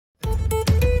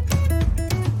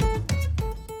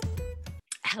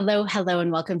Hello, hello,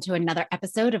 and welcome to another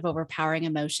episode of Overpowering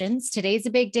Emotions. Today's a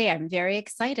big day. I'm very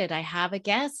excited. I have a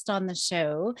guest on the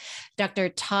show, Dr.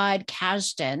 Todd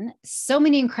Kashdan. So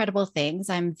many incredible things.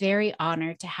 I'm very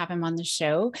honored to have him on the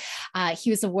show. He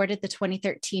was awarded the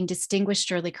 2013 Distinguished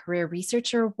Early Career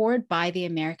Researcher Award by the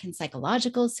American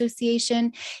Psychological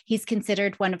Association. He's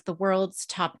considered one of the world's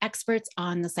top experts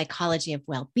on the psychology of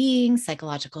well-being,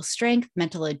 psychological strength,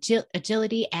 mental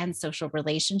agility, and social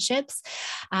relationships.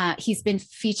 He's been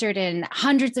featured in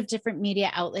hundreds of different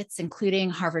media outlets, including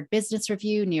Harvard Business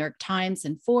Review, New York Times,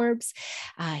 and Forbes.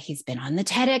 He's been on the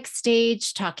TEDx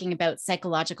stage talking about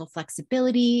psychological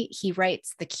flexibility. He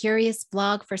writes the Curious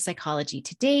blog for Psychology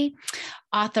Today,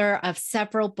 author of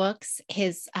several books.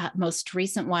 His most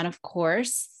recent one, of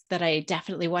course, that I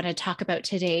definitely want to talk about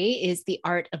today is The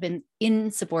Art of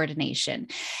Insubordination.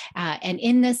 And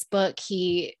in this book,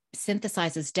 he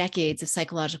synthesizes decades of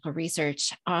psychological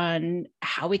research on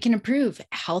how we can improve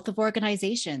health of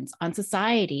organizations, on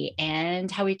society,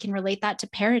 and how we can relate that to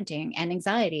parenting and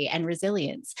anxiety and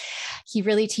resilience. He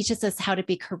really teaches us how to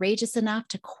be courageous enough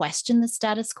to question the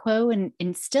status quo and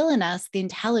instill in us the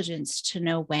intelligence to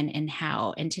know when and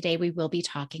how. And today we will be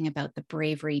talking about the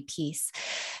bravery piece.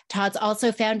 Todd's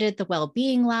also founded the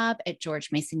Wellbeing Lab at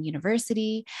George Mason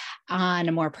University. On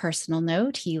a more personal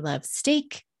note, he loves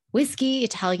steak, whiskey,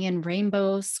 Italian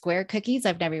rainbow square cookies.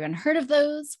 I've never even heard of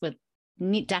those.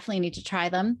 Definitely need to try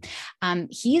them.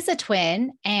 He's a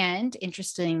twin, and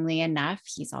interestingly enough,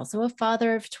 he's also a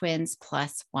father of twins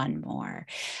plus one more.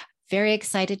 Very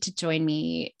excited to join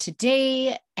me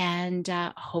today, and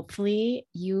hopefully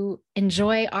you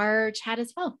enjoy our chat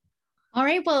as well. All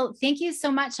right. Well, thank you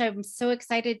so much. I'm so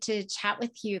excited to chat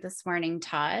with you this morning,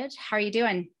 Todd. How are you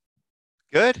doing?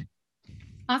 Good.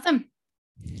 Awesome.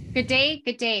 Good day.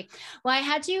 Good day. Well, I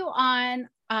had you on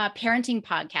a parenting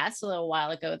podcast a little while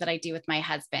ago that I do with my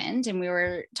husband, and we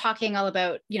were talking all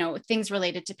about, things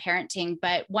related to parenting.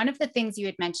 But one of the things you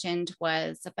had mentioned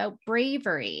was about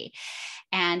bravery.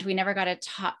 And we never got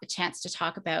a chance to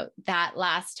talk about that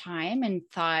last time, and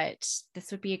thought this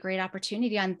would be a great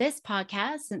opportunity on this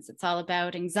podcast, since it's all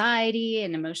about anxiety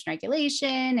and emotion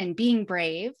regulation and being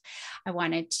brave. I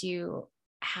wanted to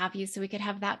have you so we could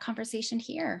have that conversation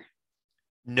here.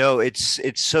 No, it's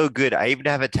so good. I even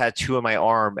have a tattoo on my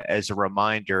arm as a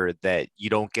reminder that you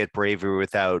don't get bravery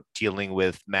without dealing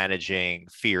with managing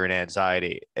fear and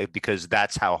anxiety, because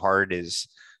that's how hard it is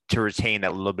to retain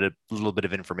that little bit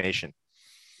of information.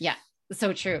 Yeah,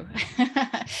 so true.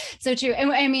 So true.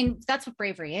 And I mean, that's what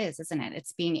bravery is, isn't it?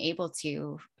 It's being able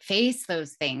to face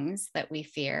those things that we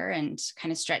fear and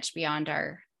kind of stretch beyond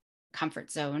our comfort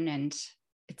zone. And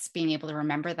it's being able to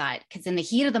remember that, because in the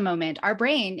heat of the moment, our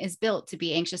brain is built to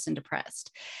be anxious and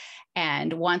depressed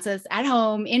and wants us at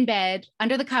home, in bed,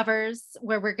 under the covers,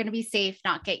 where we're going to be safe,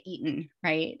 not get eaten,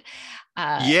 right?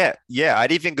 Yeah.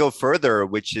 I'd even go further,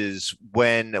 which is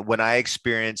when I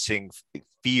experiencing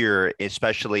fear,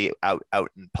 especially out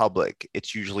in public,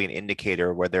 it's usually an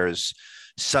indicator where there's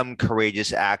some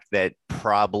courageous act that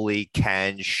probably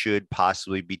should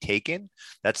possibly be taken.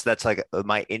 That's like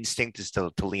my instinct is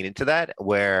to lean into that,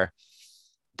 where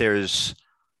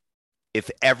if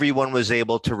everyone was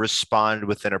able to respond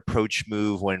with an approach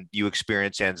move when you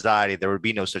experience anxiety, there would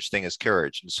be no such thing as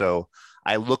courage. And so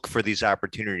I look for these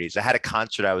opportunities. I had a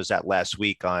concert I was at last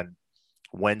week on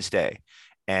Wednesday,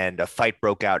 and a fight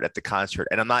broke out at the concert.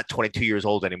 And I'm not 22 years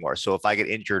old anymore. So if I get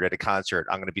injured at a concert,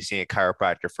 I'm going to be seeing a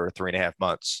chiropractor for 3.5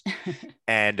 months.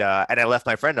 And I left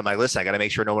my friend. I'm like, listen, I got to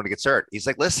make sure no one gets hurt. He's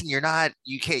like, listen, you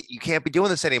can't be doing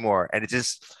this anymore. And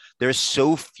there's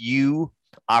so few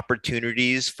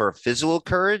opportunities for physical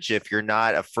courage if you're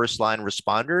not a first line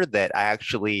responder, that I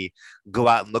actually go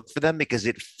out and look for them, because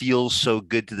it feels so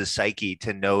good to the psyche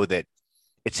to know that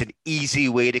it's an easy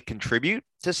way to contribute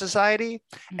to society.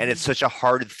 Mm-hmm. And it's such a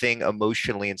hard thing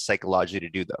emotionally and psychologically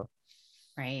to do, though.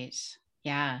 Right.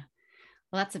 Yeah.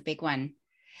 Well, that's a big one.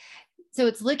 So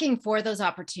it's looking for those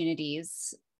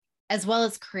opportunities as well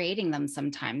as creating them.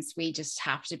 Sometimes we just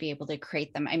have to be able to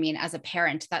create them. I mean, as a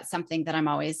parent, that's something that I'm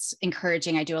always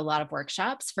encouraging. I do a lot of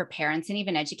workshops for parents and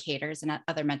even educators and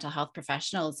other mental health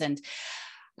professionals. And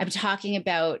I'm talking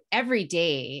about every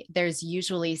day, there's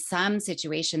usually some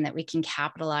situation that we can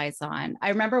capitalize on. I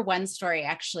remember one story,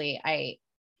 actually. I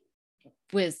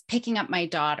was picking up my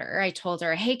daughter. I told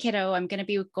her, hey, kiddo, I'm going to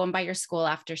be going by your school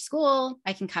after school.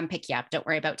 I can come pick you up. Don't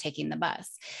worry about taking the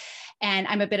bus. And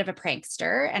I'm a bit of a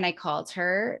prankster. And I called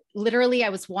her. Literally, I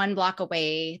was 1 block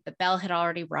away. The bell had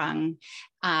already rung.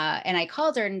 And I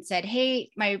called her and said,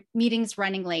 hey, my meeting's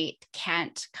running late.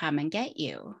 Can't come and get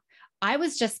you. I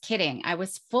was just kidding. I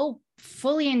was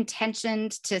fully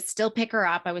intentioned to still pick her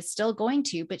up. I was still going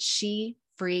to, but she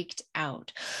freaked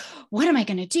out. What am I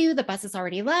going to do? The bus has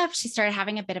already left. She started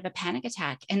having a bit of a panic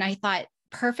attack. And I thought,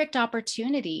 perfect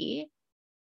opportunity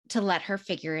to let her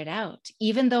figure it out.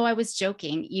 Even though I was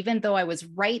joking, even though I was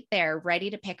right there ready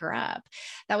to pick her up,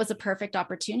 that was a perfect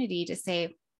opportunity to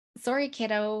say, sorry,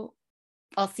 kiddo,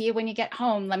 I'll see you when you get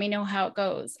home. Let me know how it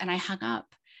goes. And I hung up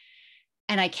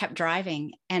and I kept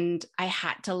driving, and I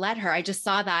had to let her. I just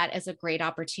saw that as a great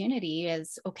opportunity,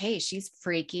 as okay, she's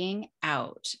freaking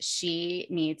out. She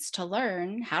needs to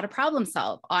learn how to problem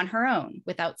solve on her own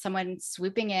without someone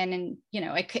swooping in. And,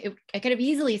 I could have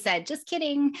easily said, just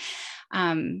kidding.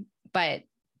 But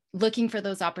looking for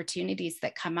those opportunities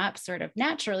that come up sort of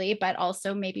naturally, but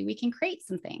also maybe we can create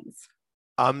some things.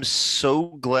 I'm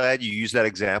so glad you use that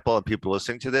example and people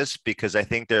listening to this, because I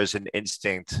think there's an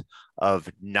instinct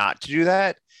of not to do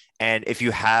that. And if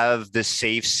you have the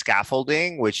safe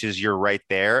scaffolding, which is you're right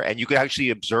there, and you could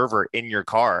actually observe her in your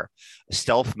car,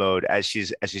 stealth mode, as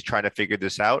she's trying to figure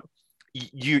this out.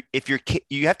 If your kid,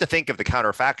 you have to think of the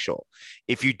counterfactual.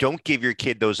 If you don't give your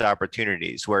kid those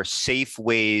opportunities where safe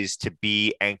ways to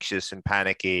be anxious and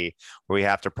panicky, where you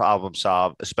have to problem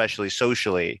solve, especially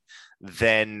socially,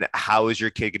 then how is your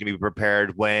kid going to be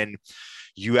prepared when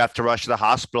you have to rush to the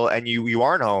hospital and you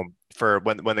aren't home for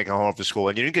when they come home from school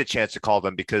and you didn't get a chance to call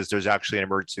them because there's actually an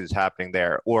emergency that's happening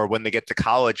there? Or when they get to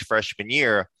college freshman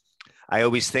year, I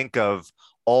always think of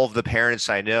all of the parents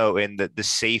I know in the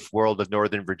safe world of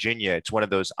Northern Virginia. It's one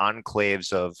of those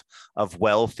enclaves of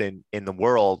wealth in the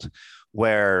world,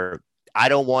 where I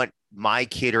don't want my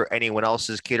kid or anyone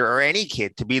else's kid or any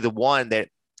kid to be the one that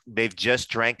they've just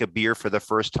drank a beer for the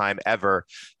first time ever.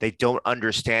 They don't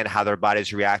understand how their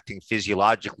body's reacting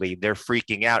physiologically. They're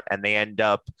freaking out and they end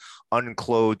up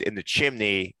unclothed in the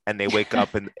chimney and they wake up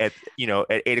at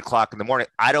 8:00 in the morning.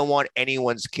 I don't want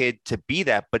anyone's kid to be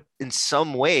that, but in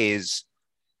some ways,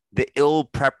 the ill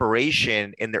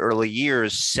preparation in the early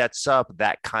years sets up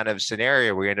that kind of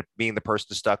scenario where you end up being the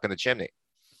person stuck in the chimney.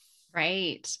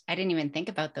 Right. I didn't even think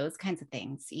about those kinds of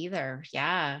things either.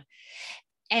 Yeah.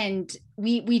 And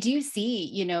we do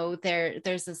see,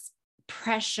 there's this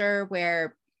pressure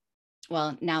where,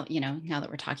 well, now that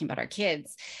we're talking about our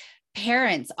kids,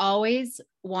 parents always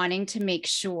wanting to make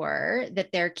sure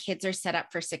that their kids are set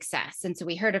up for success. And so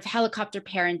we heard of helicopter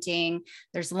parenting.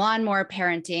 There's lawnmower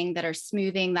parenting that are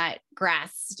smoothing that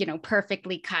grass,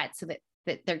 perfectly cut so that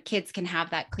their kids can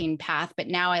have that clean path. But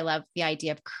now I love the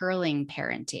idea of curling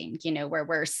parenting, where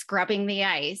we're scrubbing the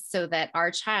ice so that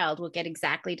our child will get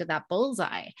exactly to that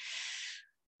bullseye.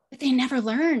 But they never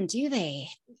learn, do they?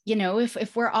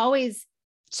 If we're always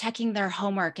checking their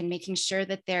homework and making sure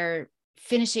that they're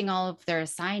finishing all of their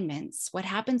assignments, what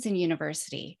happens in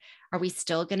university? Are we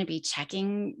still going to be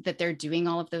checking that they're doing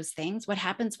all of those things? What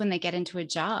happens when they get into a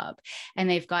job and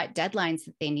they've got deadlines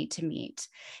that they need to meet?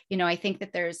 I think that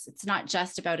it's not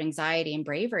just about anxiety and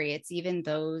bravery. It's even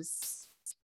those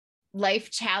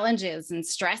life challenges and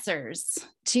stressors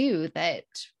too, that,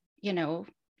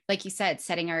 like you said,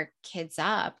 setting our kids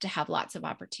up to have lots of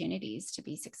opportunities to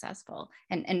be successful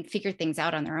and figure things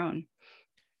out on their own.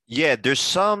 Yeah, there's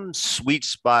some sweet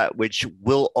spot which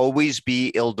will always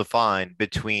be ill-defined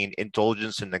between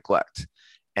indulgence and neglect.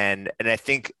 And I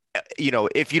think,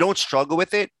 if you don't struggle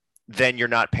with it, then you're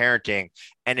not parenting.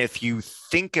 And if you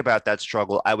think about that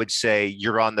struggle, I would say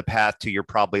you're on the path to you're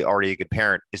probably already a good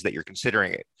parent, is that you're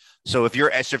considering it. So if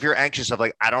you're anxious of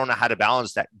like, I don't know how to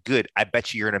balance that, good. I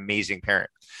bet you're an amazing parent.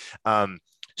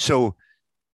 So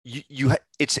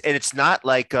it's not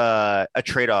like a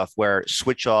trade-off where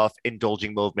switch off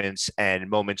indulging moments and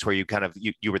moments where you kind of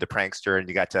you were the prankster and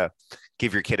you got to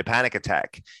give your kid a panic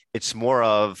attack. It's more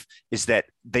of is that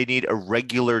they need a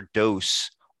regular dose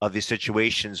of these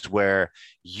situations where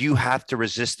you have to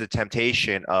resist the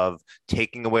temptation of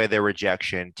taking away their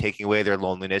rejection, taking away their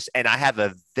loneliness. And I have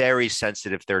a very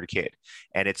sensitive third kid,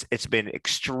 and it's been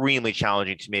extremely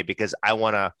challenging to me because I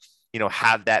want to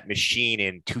have that machine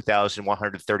in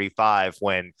 2135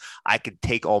 when I could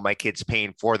take all my kids'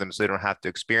 pain for them so they don't have to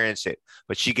experience it.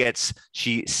 But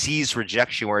she sees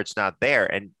rejection where it's not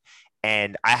there.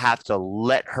 And I have to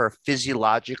let her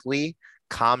physiologically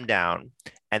calm down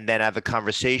and then have a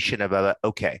conversation about,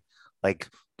 okay, like,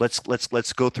 let's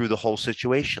go through the whole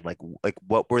situation. Like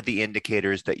what were the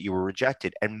indicators that you were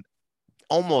rejected? And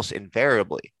almost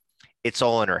invariably, it's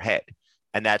all in her head.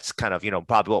 And that's kind of,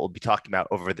 probably what we'll be talking about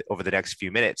over the next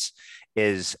few minutes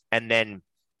and then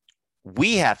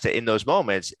we have to, in those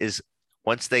moments is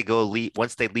once they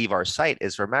leave our sight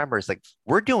is remember, it's like,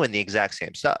 we're doing the exact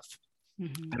same stuff.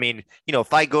 Mm-hmm. I mean,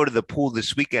 if I go to the pool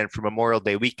this weekend for Memorial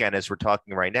Day weekend, as we're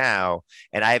talking right now,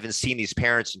 and I haven't seen these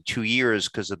parents in 2 years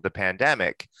because of the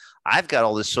pandemic, I've got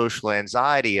all this social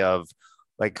anxiety of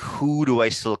Like, who do I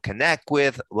still connect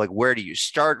with? Like, where do you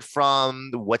start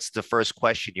from? What's the first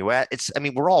question you ask? I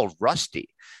mean, we're all rusty.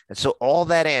 And so all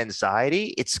that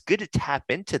anxiety, it's good to tap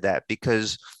into that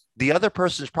because the other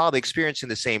person is probably experiencing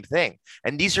the same thing.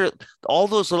 And these are all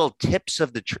those little tips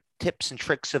of the tips and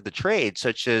tricks of the trade,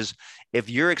 such as if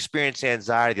you're experiencing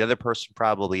anxiety, the other person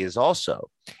probably is also.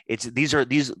 These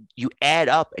you add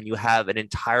up and you have an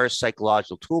entire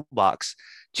psychological toolbox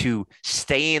to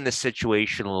stay in the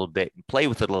situation a little bit and play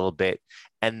with it a little bit.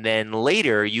 And then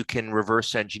later you can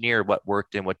reverse engineer what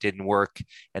worked and what didn't work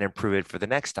and improve it for the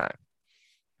next time.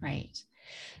 Right.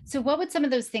 So what would some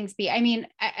of those things be? I mean,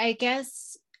 I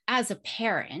guess as a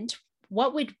parent,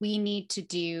 what would we need to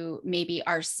do maybe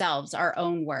ourselves, our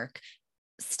own work,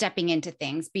 stepping into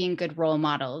things, being good role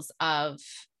models of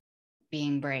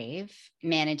being brave,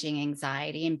 managing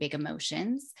anxiety and big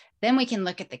emotions? Then we can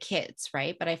look at the kids,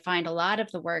 right? But I find a lot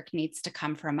of the work needs to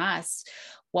come from us,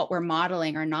 what we're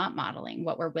modeling or not modeling,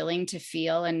 what we're willing to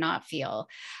feel and not feel.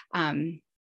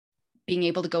 Being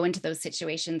able to go into those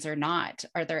situations or not.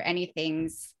 Are there any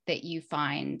things that you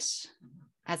find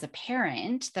as a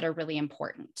parent that are really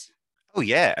important? Oh,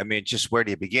 yeah. I mean, just where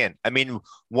do you begin? I mean,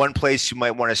 one place you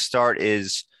might want to start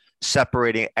is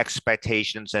separating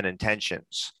expectations and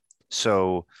intentions.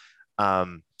 So,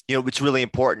 it's really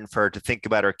important to think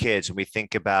about our kids when we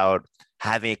think about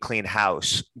having a clean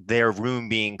house, their room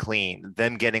being clean,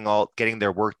 them getting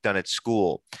their work done at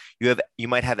school. You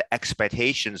might have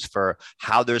expectations for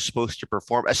how they're supposed to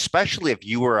perform, especially if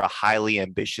you are a highly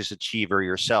ambitious achiever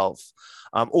yourself,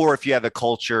 or if you have a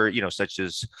culture, such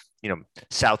as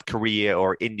South Korea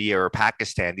or India or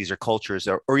Pakistan. These are cultures,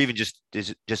 or even just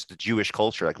the Jewish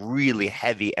culture, like really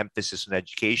heavy emphasis on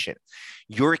education.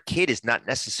 Your kid is not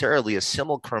necessarily a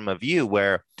simulacrum of you,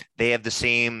 where they have the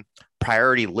same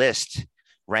priority list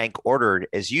rank ordered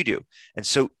as you do. And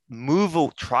so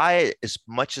try as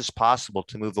much as possible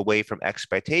to move away from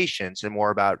expectations and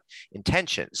more about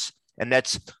intentions. And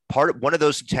that's one of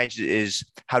those intentions is,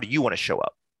 how do you want to show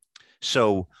up?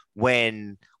 So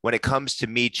when it comes to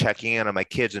me checking in on my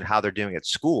kids and how they're doing at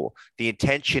school, the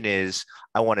intention is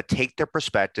I want to take their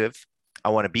perspective, I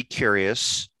want to be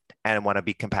curious, and I want to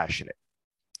be compassionate.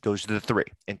 Those are the three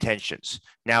intentions.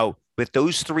 Now, with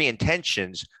those three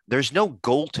intentions, there's no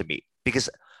goal to meet because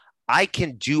I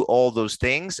can do all those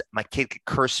things. My kid could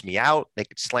curse me out, they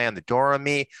could slam the door on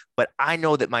me, but I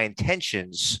know that my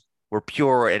intentions were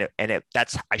pure and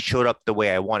I showed up the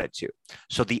way I wanted to.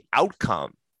 So the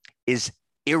outcome is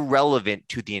irrelevant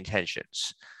to the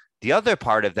intentions. The other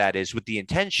part of that is, with the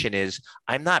intention, is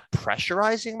I'm not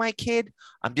pressurizing my kid.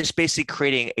 I'm just basically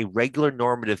creating a regular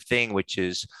normative thing, which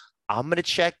is I'm going to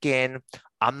check in.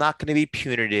 I'm not going to be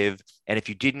punitive. And if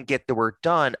you didn't get the work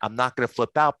done, I'm not going to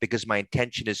flip out because my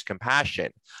intention is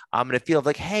compassion. I'm going to feel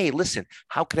like, hey, listen,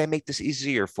 how can I make this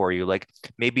easier for you? Like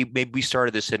maybe we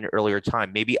started this in an earlier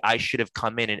time. Maybe I should have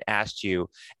come in and asked you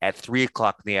at 3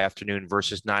 o'clock in the afternoon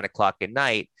versus 9 o'clock at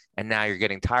night. And now you're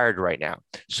getting tired right now.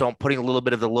 So I'm putting a little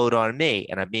bit of the load on me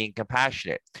and I'm being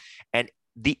compassionate. And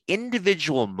the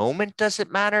individual moment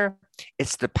doesn't matter.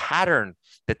 It's the pattern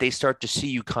that they start to see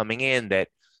you coming in, that,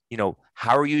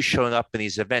 how are you showing up in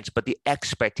these events? But the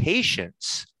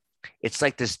expectations, it's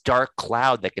like this dark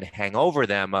cloud that can hang over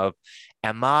them of,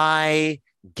 am I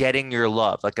getting your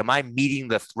love? Like, am I meeting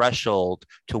the threshold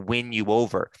to win you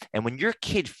over? And when your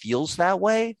kid feels that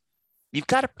way,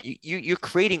 you're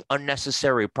creating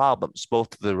unnecessary problems,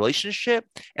 both for the relationship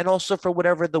and also for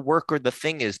whatever the work or the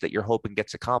thing is that you're hoping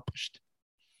gets accomplished.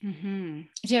 Mm-hmm.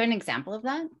 Do you have an example of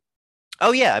that?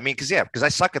 Oh yeah. I mean, because I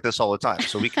suck at this all the time.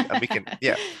 So we can,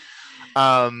 yeah.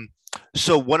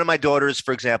 So one of my daughters,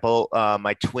 for example,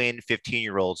 my twin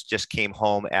 15-year-olds just came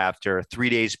home after 3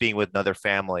 days being with another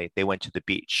family. They went to the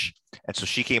beach. And so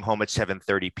she came home at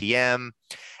 7:30 p.m.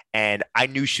 And I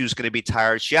knew she was going to be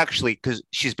tired. She actually, because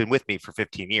she's been with me for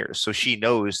 15 years, so she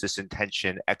knows this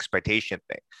intention expectation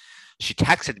thing. She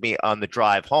texted me on the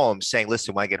drive home saying,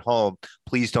 listen, when I get home,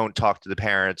 please don't talk to the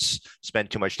parents, spend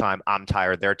too much time. I'm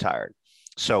tired. They're tired.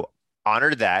 So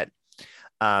honored that.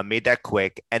 Made that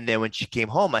quick. And then when she came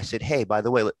home, I said, hey, by the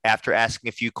way, after asking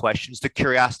a few questions, the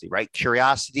curiosity, right?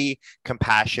 Curiosity,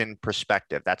 compassion,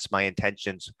 perspective. That's my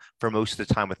intentions for most of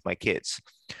the time with my kids.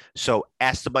 So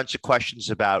asked a bunch of questions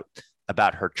about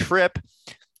her trip.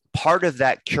 Part of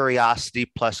that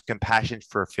curiosity plus compassion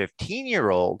for a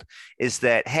 15-year-old is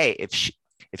that, hey, if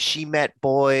she met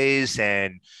boys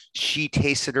and she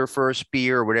tasted her first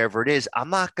beer or whatever it is, I'm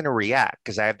not going to react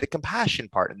because I have the compassion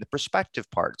part and the perspective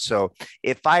part. So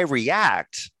if I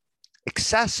react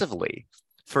excessively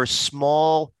for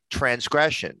small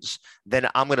transgressions, then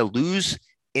I'm going to lose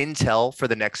intel for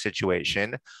the next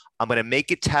situation. I'm going to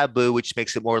make it taboo, which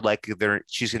makes it more likely that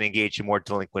she's going to engage in more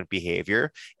delinquent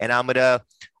behavior. And I'm going to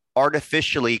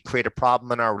artificially create a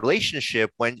problem in our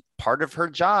relationship when part of her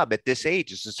job at this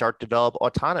age is to start to develop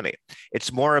autonomy.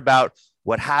 It's more about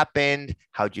what happened,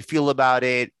 how'd you feel about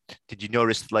it? Did you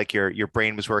notice like your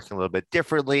brain was working a little bit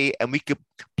differently? And we could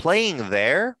playing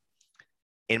there,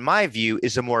 in my view,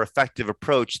 is a more effective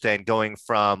approach than going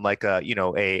from like a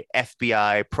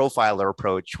FBI profiler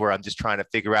approach where I'm just trying to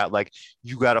figure out like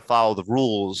you got to follow the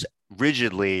rules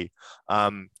rigidly.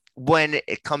 When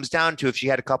it comes down to if she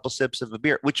had a couple sips of a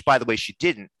beer, which by the way she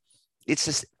didn't,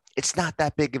 it's not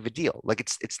that big of a deal. Like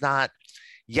it's not.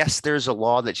 Yes, there's a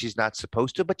law that she's not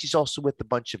supposed to, but she's also with a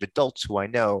bunch of adults who I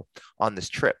know on this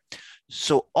trip.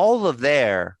 So all of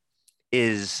there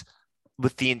is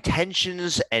with the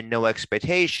intentions and no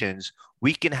expectations,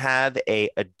 we can have a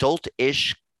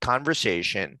adult-ish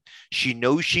conversation. She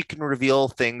knows she can reveal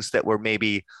things that were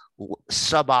maybe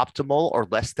suboptimal or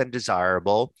less than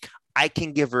desirable. I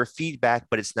can give her feedback,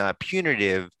 but it's not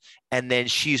punitive. And then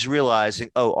she's realizing,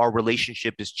 oh, our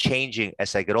relationship is changing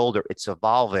as I get older. It's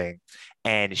evolving.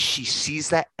 And she sees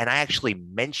that. And I actually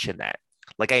mention that.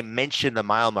 Like I mentioned the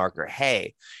mile marker.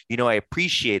 Hey, I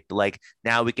appreciate like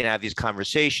now we can have these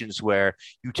conversations where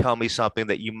you tell me something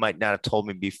that you might not have told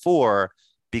me before,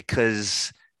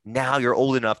 because now you're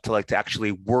old enough to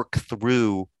actually work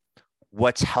through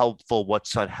what's helpful,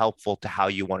 what's unhelpful to how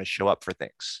you want to show up for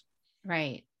things.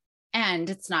 Right. And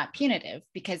it's not punitive,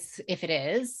 because if it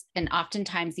is, and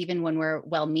oftentimes even when we're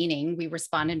well-meaning, we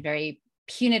respond in very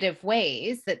punitive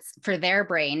ways that's for their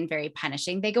brain very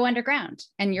punishing, they go underground.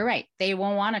 And you're right, they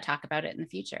won't want to talk about it in the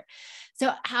future.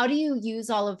 So how do you use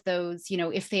all of those,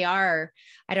 if they are,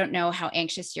 I don't know how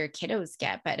anxious your kiddos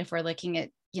get, but if we're looking at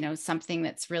something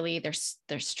that's really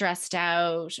they're stressed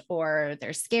out or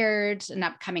they're scared, an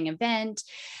upcoming event,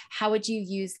 how would you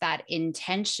use that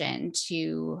intention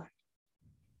to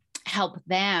help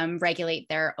them regulate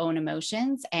their own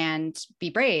emotions and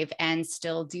be brave and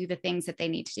still do the things that they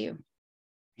need to do?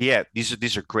 Yeah,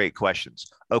 these are great questions.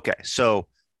 Okay, so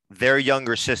their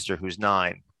younger sister, who's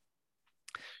 9,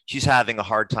 she's having a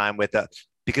hard time with it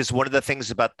because one of the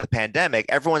things about the pandemic,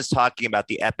 everyone's talking about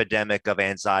the epidemic of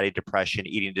anxiety, depression,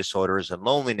 eating disorders, and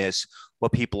loneliness.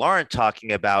 What people aren't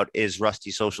talking about is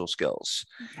rusty social skills.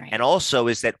 Right. And also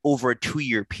is that over a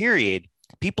 2-year period,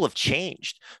 people have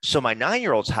changed. So my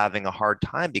 9-year-old's having a hard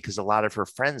time because a lot of her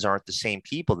friends aren't the same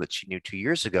people that she knew 2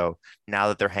 years ago, now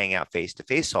that they're hanging out face to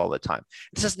face all the time.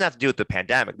 This doesn't have to do with the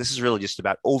pandemic. This is really just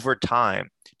about over time,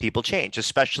 people change,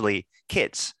 especially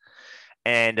kids.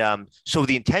 And so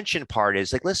the intention part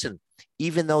is like, listen,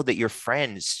 even though that your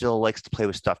friend still likes to play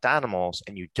with stuffed animals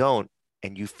and you don't,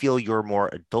 and you feel you're more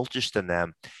adultish than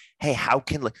them, hey, how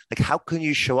can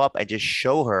you show up and just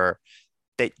show her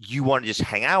that you want to just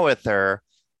hang out with her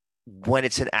when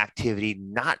it's an activity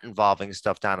not involving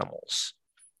stuffed animals?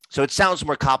 So it sounds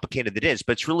more complicated than it is,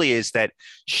 but it really is that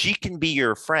she can be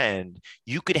your friend.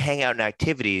 You could hang out in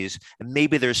activities, and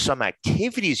maybe there's some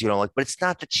activities you don't like, but it's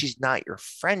not that she's not your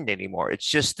friend anymore. It's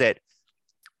just that,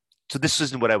 so this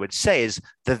isn't what I would say, is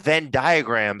the Venn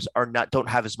diagrams don't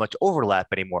have as much overlap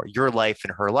anymore, your life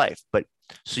and her life. But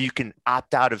so you can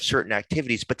opt out of certain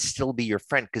activities, but still be your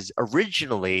friend. Because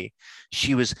originally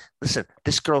she was, listen,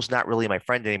 this girl's not really my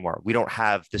friend anymore. We don't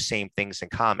have the same things in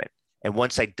common. And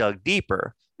once I dug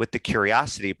deeper with the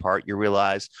curiosity part, you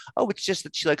realize, oh, it's just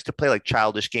that she likes to play like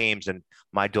childish games and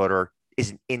my daughter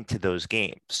isn't into those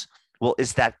games. Well,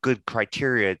 is that good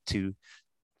criteria to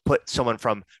put someone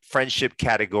from friendship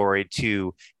category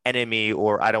to enemy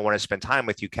or I don't want to spend time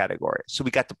with you category? So we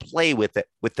got to play with it,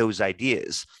 with those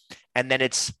ideas. And then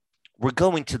we're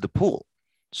going to the pool.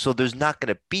 So there's not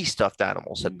going to be stuffed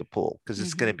animals at the pool because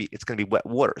it's going to be wet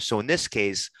water. So in this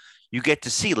case, you get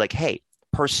to see like, hey,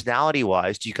 personality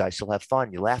wise, do you guys still have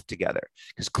fun? You laugh together?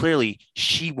 Because clearly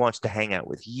she wants to hang out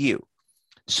with you.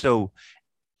 So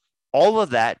all of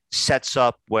that sets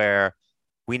up where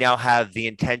we now have the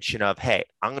intention of, hey,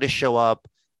 I'm going to show up.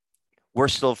 We're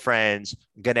still friends.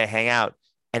 I'm going to hang out.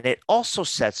 And it also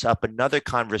sets up another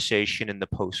conversation in the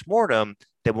postmortem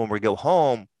that when we go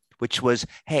home, which was,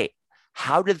 hey,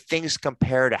 how did things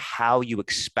compare to how you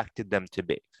expected them to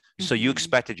be? So you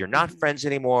expected you're not friends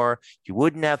anymore. You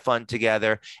wouldn't have fun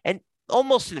together. And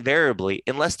almost invariably,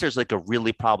 unless there's like a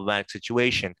really problematic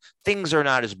situation, things are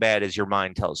not as bad as your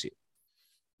mind tells you.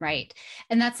 Right.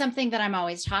 And that's something that I'm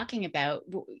always talking about,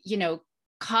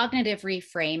 cognitive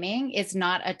reframing is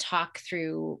not a talk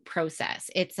through process.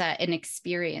 It's an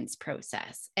experience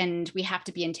process. And we have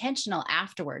to be intentional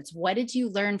afterwards. What did you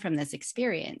learn from this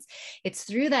experience? It's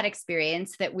through that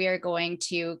experience that we are going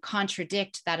to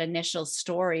contradict that initial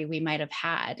story we might have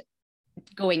had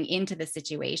going into the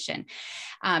situation.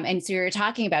 And so you're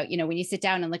talking about, when you sit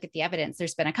down and look at the evidence,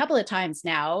 there's been a couple of times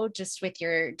now just with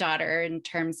your daughter in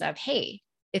terms of, hey,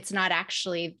 it's not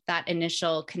actually that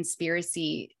initial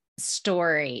conspiracy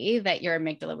story that your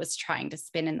amygdala was trying to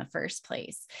spin in the first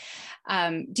place.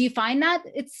 Do you find that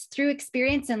it's through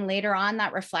experience and later on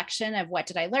that reflection of what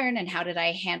did I learn and how did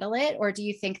I handle it? Or do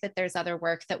you think that there's other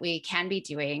work that we can be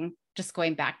doing, just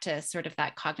going back to sort of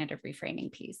that cognitive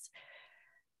reframing piece?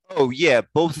 Oh yeah,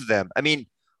 both of them. I mean,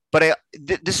 but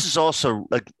this is also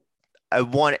like I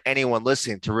want anyone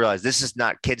listening to realize this is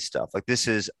not kid stuff. Like this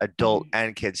is adult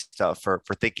and kid stuff for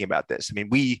thinking about this. I mean,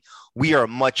 we are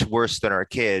much worse than our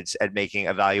kids at making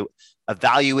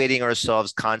evaluating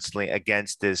ourselves constantly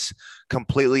against this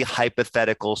completely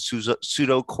hypothetical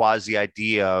pseudo quasi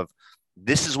idea of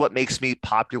this is what makes me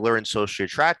popular and socially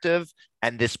attractive,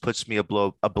 and this puts me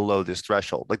below this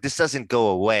threshold. Like this doesn't go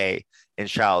away in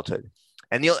childhood.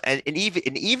 And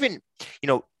even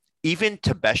even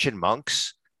Tibetan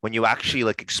monks, when you actually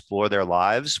like explore their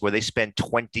lives, where they spend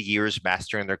 20 years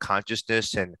mastering their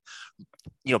consciousness and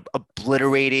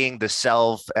obliterating the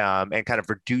self, and kind of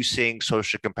reducing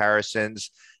social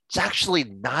comparisons, it's actually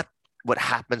not what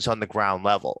happens on the ground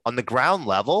level. On the ground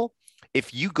level,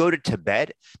 if you go to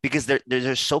Tibet, because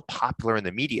they're so popular in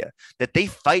the media that they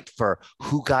fight for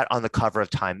who got on the cover of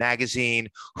Time magazine,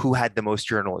 who had the most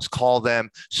journalists call them.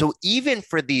 So even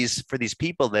for these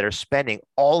people that are spending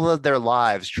all of their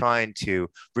lives trying to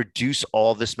reduce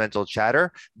all this mental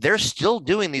chatter, they're still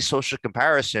doing these social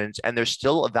comparisons and they're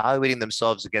still evaluating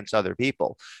themselves against other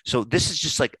people. So this is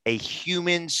just like a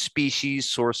human species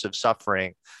source of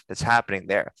suffering that's happening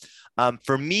there.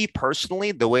 For me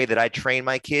personally, the way that I train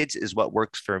my kids is what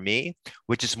works for me,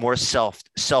 which is more self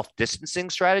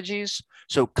distancing strategies.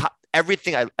 So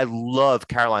everything I love,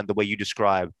 Caroline, the way you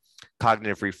describe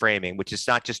cognitive reframing, which is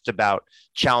not just about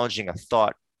challenging a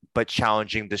thought, but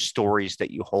challenging the stories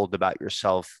that you hold about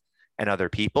yourself and other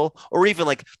people. Or even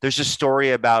like there's a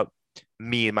story about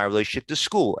me and my relationship to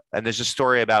school, and there's a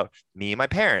story about me and my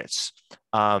parents.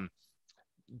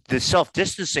 The self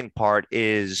distancing part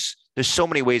is there's so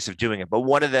many ways of doing it, but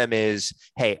one of them is,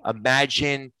 hey,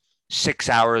 imagine 6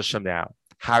 hours from now,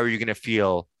 how are you going to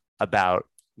feel about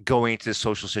going into this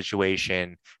social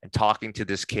situation and talking to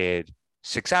this kid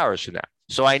 6 hours from now?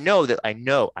 So I know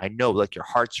like your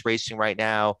heart's racing right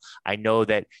now. I know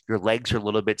that your legs are a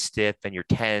little bit stiff and you're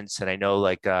tense. And I know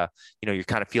like, you're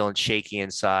kind of feeling shaky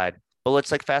inside, but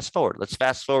let's like fast forward. Let's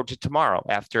fast forward to tomorrow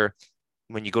after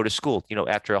when you go to school,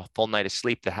 after a full night of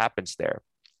sleep that happens there.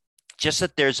 Just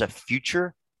that there's a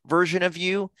future version of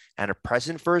you and a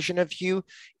present version of you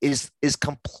is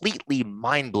completely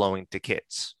mind-blowing to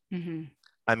kids. Mm-hmm.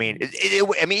 I mean,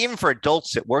 I mean, even for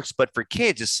adults it works, but for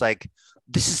kids, it's like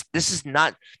this is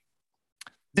not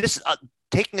this.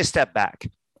 Taking a step back,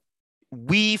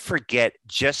 we forget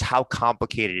just how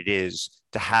complicated it is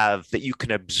to have that you can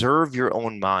observe your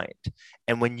own mind,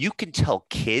 and when you can tell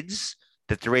kids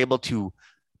that they're able to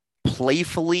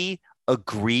playfully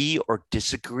agree or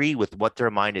disagree with what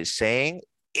their mind is saying,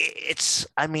 it's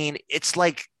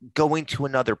like going to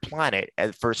another planet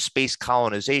for space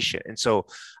colonization. And so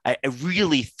I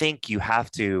really think you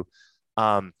have to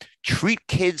treat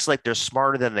kids like they're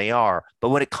smarter than they are. But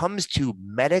when it comes to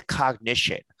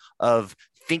metacognition of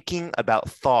thinking about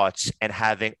thoughts and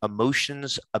having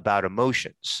emotions about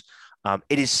emotions,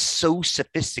 it is so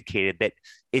sophisticated that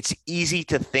it's easy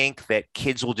to think that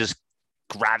kids will just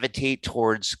gravitate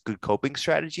towards good coping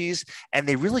strategies, and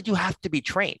they really do have to be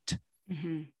trained.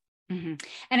 Mm-hmm. Mm-hmm.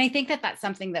 And I think that that's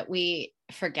something that we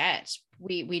forget.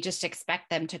 We just expect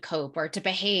them to cope or to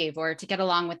behave or to get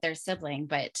along with their sibling,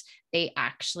 but they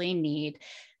actually need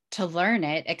to learn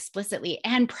it explicitly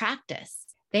and practice.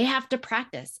 They have to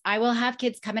practice. I will have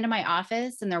kids come into my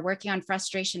office and they're working on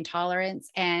frustration tolerance,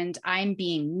 and I'm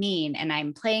being mean and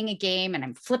I'm playing a game and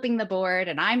I'm flipping the board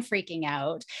and I'm freaking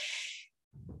out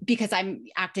because I'm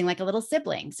acting like a little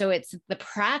sibling. So it's the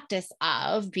practice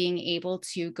of being able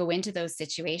to go into those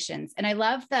situations. And I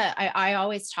love that I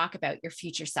always talk about your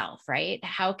future self, right?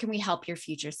 How can we help your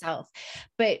future self?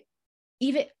 But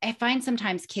even I find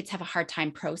sometimes kids have a hard time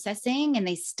processing and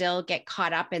they still get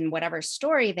caught up in whatever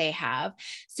story they have.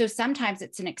 So sometimes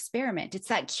it's an experiment. It's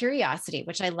that curiosity,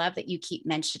 which I love that you keep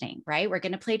mentioning, right? We're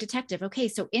going to play detective. Okay,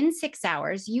 so in 6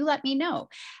 hours, you let me know,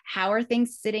 how are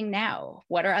things sitting now?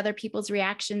 What are other people's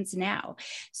reactions now?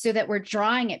 So that we're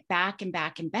drawing it back and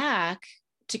back and back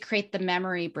to create the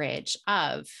memory bridge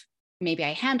of maybe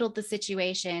I handled the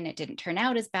situation. It didn't turn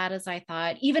out as bad as I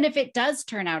thought. Even if it does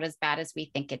turn out as bad as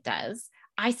we think it does,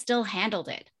 I still handled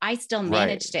it. I still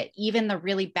managed it. Even the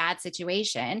really bad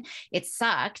situation, it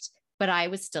sucked, but I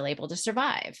was still able to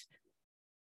survive.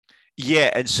 Yeah.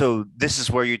 And so this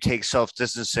is where you take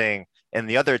self-distancing in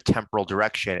the other temporal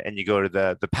direction and you go to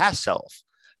the past self.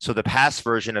 So the past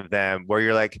version of them where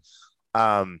you're like,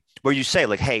 where you say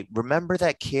like, hey, remember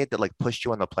that kid that like pushed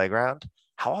you on the playground?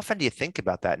 How often do you think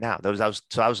about that now? I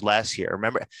was last year.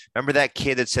 Remember that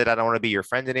kid that said, I don't want to be your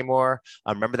friend anymore.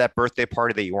 Remember that birthday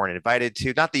party that you weren't invited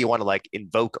to? Not that you want to like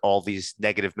invoke all these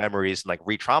negative memories and like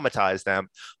re-traumatize them,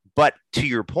 but to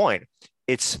your point,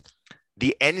 it's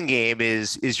the end game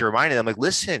is you're reminding them like,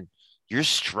 listen, you're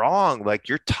strong, like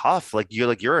you're tough,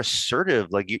 you're assertive,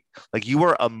 like you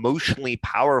are emotionally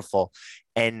powerful.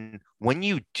 And when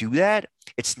you do that,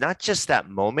 it's not just that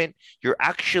moment, you're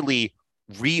actually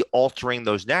re-altering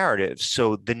those narratives.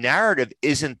 So the narrative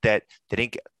isn't that they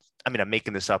didn't get, I mean, I'm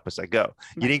making this up as I go.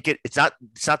 You didn't get, it's not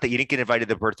that you didn't get invited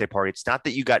to the birthday party. It's not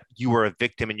that you were a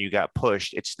victim and you got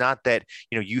pushed. It's not that,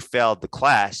 you failed the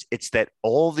class. It's that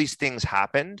all these things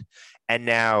happened. And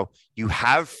now you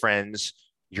have friends,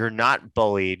 you're not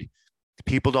bullied.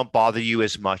 People don't bother you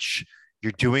as much.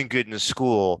 You're doing good in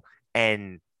school.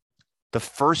 And the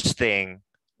first thing,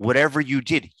 whatever you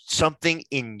did, something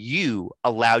in you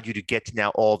allowed you to get to now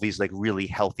all these like really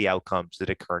healthy outcomes that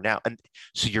occur now. And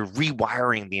so you're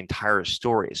rewiring the entire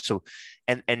story. So,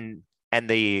 and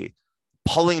the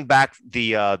pulling back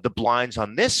the blinds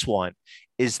on this one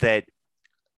is that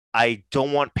I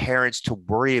don't want parents to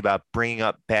worry about bringing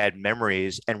up bad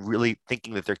memories and really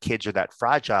thinking that their kids are that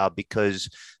fragile, because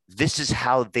this is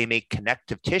how they make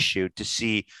connective tissue to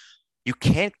see you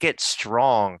can't get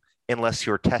strong unless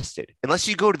you're tested, unless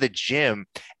you go to the gym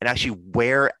and actually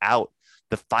wear out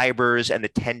the fibers and the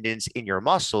tendons in your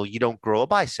muscle, you don't grow a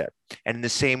bicep. And in the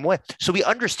same way, so we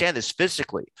understand this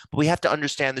physically, but we have to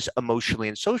understand this emotionally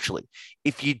and socially.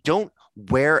 If you don't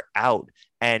wear out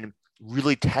and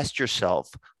really test yourself,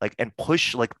 and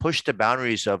push the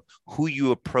boundaries of who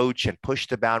you approach and push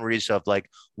the boundaries of like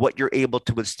what you're able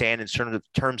to withstand in certain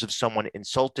terms of someone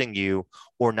insulting you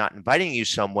or not inviting you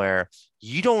somewhere,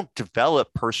 you don't develop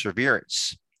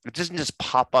perseverance. It doesn't just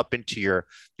pop up into your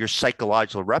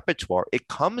psychological repertoire. It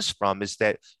comes from is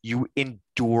that you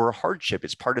endure hardship.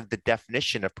 It's part of the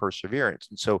definition of perseverance.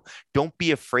 And so don't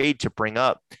be afraid to bring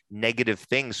up negative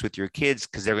things with your kids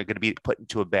because they're going to be put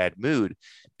into a bad mood,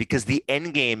 because the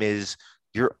end game is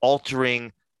you're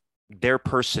altering their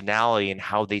personality and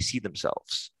how they see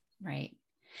themselves. Right.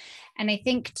 And I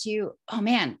think too, oh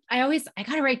man, I got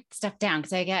to write stuff down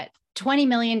because I get 20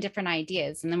 million different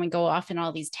ideas and then we go off in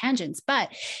all these tangents. But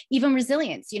even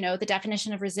resilience, the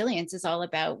definition of resilience is all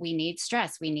about we need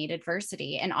stress, we need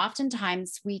adversity. And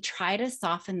oftentimes we try to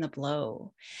soften the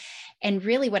blow. And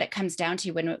really what it comes down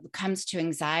to when it comes to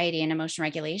anxiety and emotion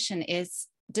regulation is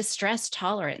distress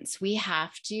tolerance. We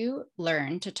have to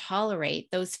learn to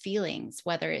tolerate those feelings,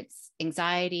 whether it's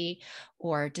anxiety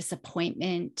or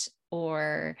disappointment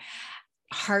or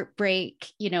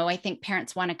heartbreak. I think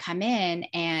parents want to come in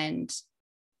and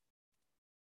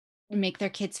make their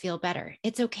kids feel better.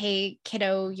 It's okay,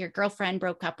 kiddo, your girlfriend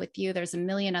broke up with you. There's a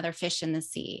million other fish in the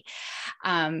sea.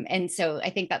 And so I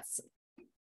think that's,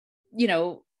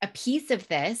 a piece of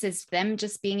this is them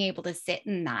just being able to sit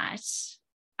in that.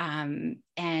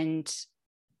 And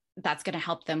that's going to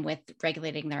help them with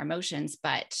regulating their emotions,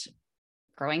 but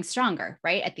growing stronger,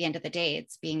 right? At the end of the day,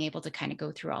 it's being able to kind of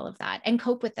go through all of that and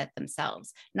cope with it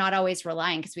themselves, not always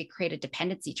relying, because we create a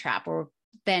dependency trap where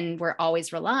then we're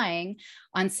always relying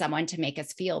on someone to make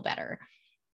us feel better.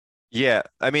 Yeah.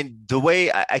 I mean, the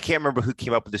way I can't remember who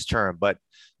came up with this term, but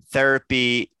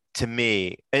therapy to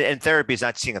me, and therapy is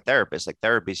not seeing a therapist. Like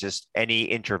therapy is just any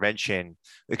intervention.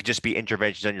 It could just be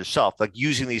interventions on yourself. Like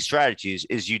using these strategies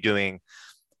is you doing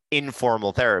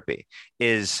informal therapy,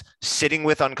 is sitting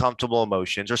with uncomfortable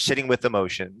emotions or sitting with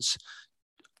emotions,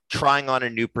 trying on a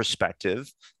new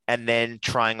perspective, and then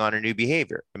trying on a new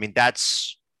behavior. I mean,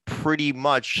 that's pretty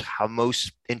much how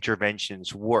most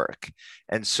interventions work.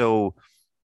 And so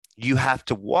you have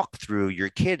to walk through your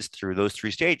kids through those three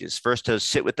stages. First, to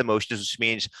sit with emotions, which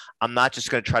means I'm not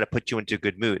just going to try to put you into a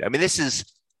good mood. I mean, this is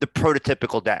the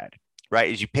prototypical dad,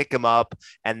 right? Is you pick them up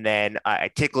and then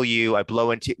I tickle you, I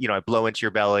blow into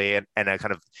your belly and I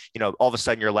kind of, all of a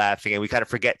sudden you're laughing and we kind of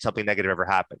forget something negative ever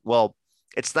happened. Well,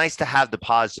 it's nice to have the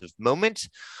positive moment,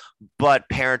 but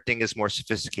parenting is more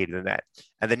sophisticated than that.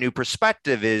 And the new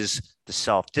perspective is the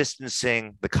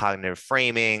self-distancing, the cognitive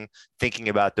framing, thinking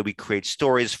about that we create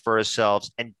stories for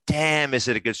ourselves. And damn, is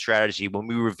it a good strategy when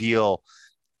we reveal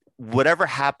whatever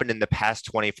happened in the past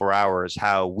 24 hours,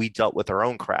 how we dealt with our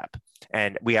own crap,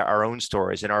 and we have our own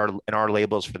stories and our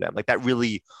labels for them. Like that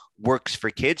really works for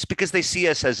kids because they see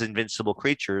us as invincible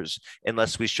creatures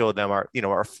unless we show them our,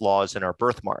 our flaws and our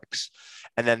birthmarks.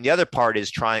 And then the other part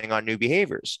is trying on new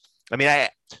behaviors. I mean,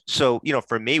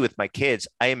 for me with my kids,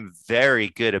 I am very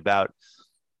good about,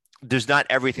 there's not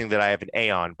everything that I have an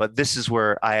A on, but this is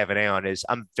where I have an A on, is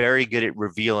I'm very good at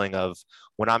revealing of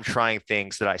when I'm trying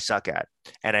things that I suck at.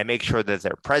 And I make sure that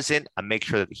they're present. I make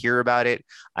sure that they hear about it.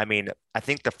 I mean, I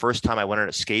think the first time I went on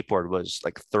a skateboard was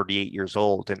like 38 years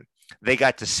old, and they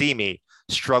got to see me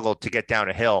struggle to get down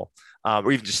a hill,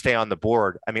 or even just stay on the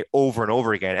board. I mean, over and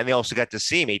over again. And they also got to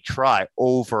see me try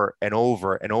over and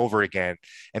over and over again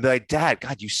and be like, Dad,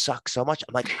 God, you suck so much.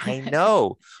 I'm like, I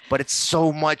know, but it's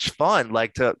so much fun.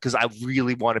 Because I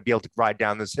really want to be able to ride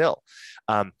down this hill.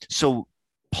 So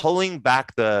pulling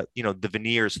back the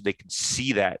veneer so they can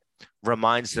see that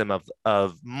reminds them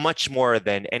of much more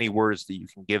than any words that you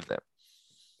can give them.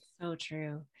 So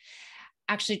true.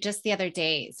 Actually, just the other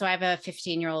day, so I have a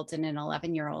 15-year-old and an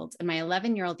 11-year-old, and my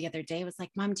 11-year-old the other day was like,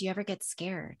 Mom, do you ever get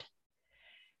scared?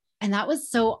 And that was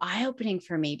so eye-opening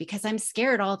for me because I'm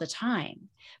scared all the time,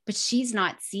 but she's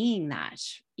not seeing that,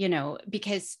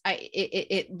 because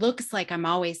it looks like I'm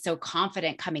always so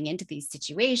confident coming into these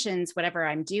situations, whatever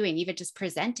I'm doing, even just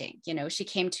presenting. She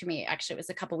came to me, actually, it was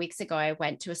a couple of weeks ago. I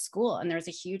went to a school and there was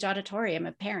a huge auditorium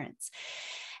of parents.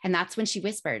 And that's when she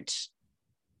whispered,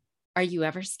 are you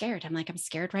ever scared? I'm like, I'm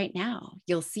scared right now.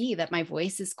 You'll see that my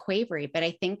voice is quavery, but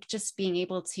I think just being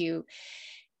able to,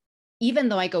 even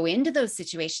though I go into those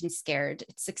situations scared,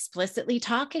 it's explicitly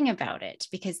talking about it,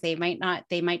 because they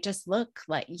might just look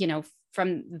like,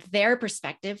 from their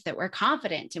perspective, that we're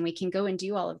confident and we can go and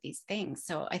do all of these things.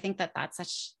 So I think that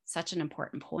that's such an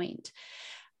important point.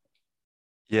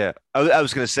 Yeah. I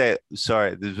was going to say,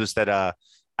 sorry, this was that, I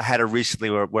had a recently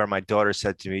where my daughter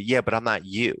said to me, yeah, but I'm not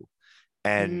you.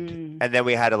 And then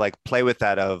we had to like play with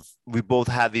that of, we both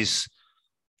have these,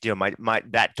 my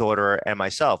that daughter and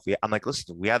myself, I'm like,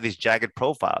 listen, we have these jagged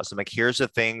profiles. I'm like, here's the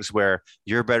things where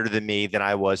you're better than me than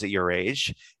I was at your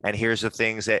age, and here's the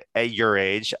things that at your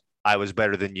age I was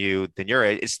better than you than your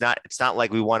age. It's not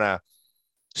like we want to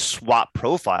swap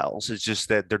profiles. It's just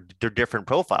that they're different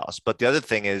profiles. But the other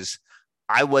thing is,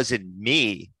 I wasn't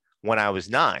me when I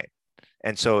was 9,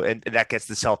 and so and that gets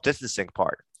the self-distancing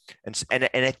part. And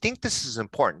I think this is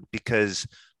important because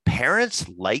parents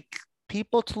like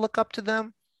people to look up to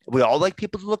them. We all like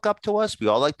people to look up to us. We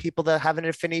all like people that have an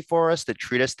affinity for us, that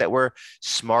treat us, that we're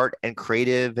smart and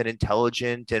creative and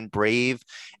intelligent and brave.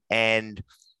 And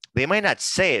they might not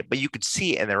say it, but you could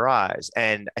see it in their eyes.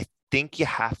 And I think you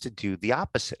have to do the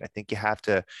opposite. I think you have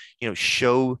to,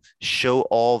 show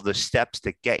all the steps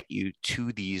that get you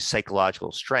to these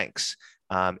psychological strengths.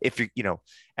 If you're,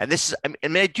 and this is, I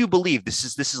mean, I do believe this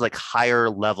is like higher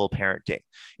level parenting.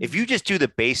 If you just do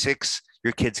the basics,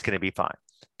 your kid's going to be fine.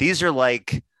 These are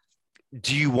like,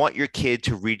 do you want your kid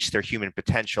to reach their human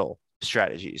potential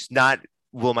strategies? Not,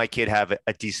 will my kid have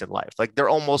a decent life? Like they're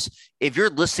almost, if you're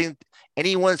listening,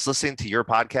 anyone's listening to your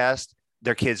podcast,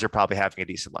 their kids are probably having a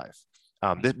decent life.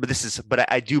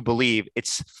 But I do believe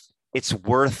it's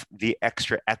worth the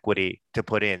extra equity to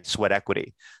put in, sweat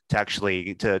equity, to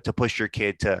actually to push your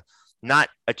kid to not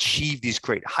achieve these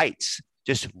great heights,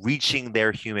 just reaching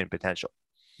their human potential.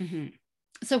 Mm-hmm.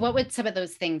 So what would some of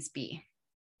those things be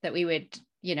that we would,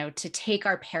 to take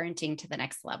our parenting to the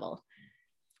next level?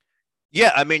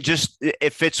 Yeah, I mean, just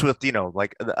it fits with,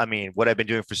 what I've been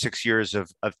doing for 6 years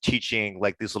of teaching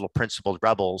like these little principled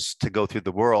rebels to go through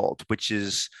the world, which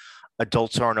is,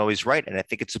 adults aren't always right. And I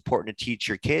think it's important to teach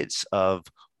your kids of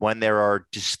when there are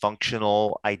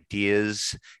dysfunctional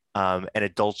ideas, and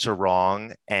adults are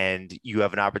wrong, and you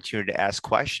have an opportunity to ask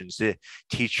questions, to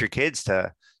teach your kids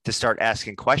to start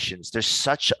asking questions. There's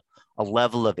such a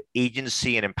level of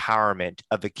agency and empowerment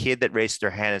of a kid that raises their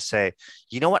hand and say,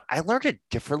 you know what, I learned it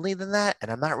differently than that.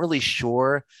 And I'm not really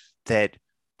sure that,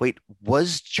 wait,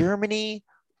 was Germany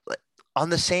on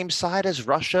the same side as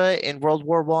Russia in World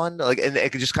War I? Like, and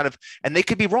it could just kind of, and they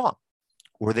could be wrong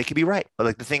or they could be right. But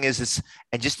like the thing is,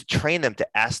 and just to train them to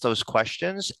ask those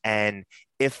questions. And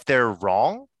if they're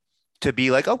wrong, to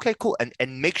be like, okay, cool.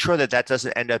 And make sure that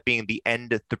doesn't end up being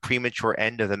the premature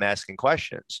end of them asking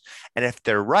questions. And if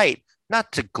they're right,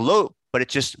 not to gloat, but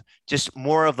it's just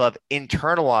more of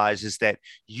internalize is that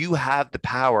you have the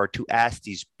power to ask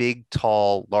these big,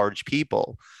 tall, large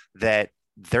people that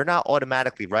they're not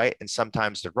automatically right. And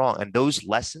sometimes they're wrong. And those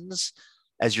lessons,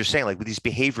 as you're saying, like with these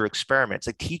behavior experiments,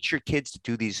 like teach your kids to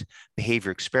do these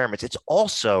behavior experiments. It's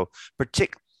also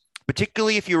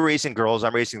particularly if you're raising girls,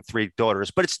 I'm raising 3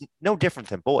 daughters, but it's no different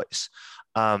than boys.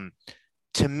 Um,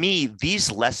 to me,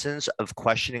 these lessons of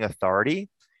questioning authority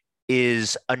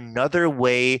is another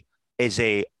way,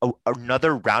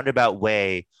 another roundabout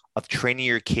way of training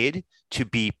your kid to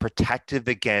be protective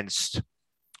against,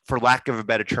 for lack of a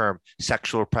better term,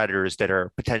 sexual predators that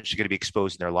are potentially going to be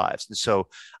exposed in their lives. And so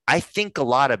I think a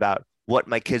lot about what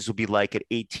my kids will be like at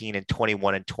 18 and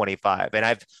 21 and 25.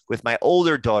 And with my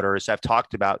older daughters, I've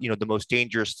talked about, the most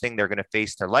dangerous thing they're going to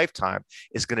face in their lifetime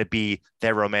is going to be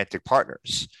their romantic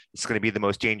partners. It's going to be the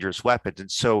most dangerous weapons.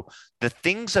 And so the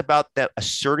things about them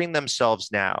asserting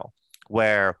themselves now,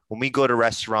 where when we go to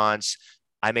restaurants,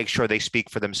 I make sure they speak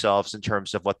for themselves in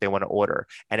terms of what they want to order.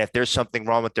 And if there's something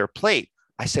wrong with their plate,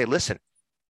 I say, listen,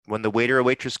 when the waiter or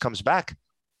waitress comes back,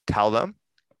 tell them.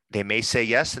 They may say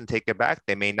yes and take it back.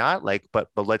 They may not, but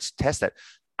let's test that.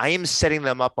 I am setting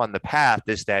them up on the path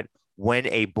is that when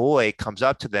a boy comes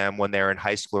up to them when they're in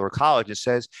high school or college and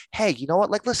says, hey, you know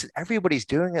what? Listen, everybody's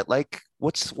doing it.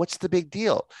 What's the big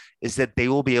deal? Is that they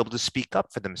will be able to speak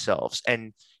up for themselves.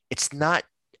 And it's not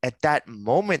at that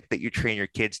moment that you train your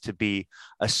kids to be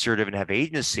assertive and have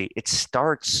agency. It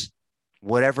starts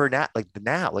whatever now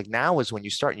is when you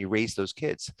start and you raise those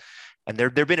kids. And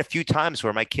there've been a few times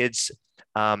where my kids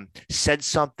said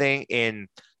something in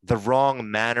the wrong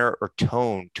manner or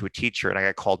tone to a teacher, and I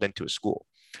got called into a school.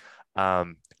 I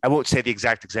won't say the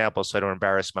exact example so I don't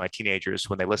embarrass my teenagers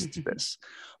when they listen to this.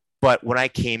 But when I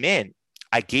came in,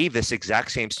 I gave this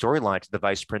exact same storyline to the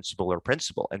vice principal or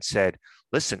principal and said,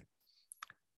 listen,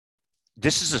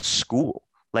 this is a school.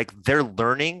 They're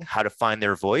learning how to find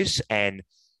their voice. And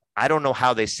I don't know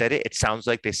how they said it. It sounds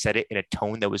like they said it in a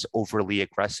tone that was overly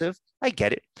aggressive. I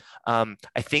get it. I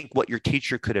think what your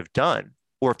teacher could have done,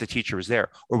 or if the teacher was there,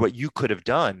 or what you could have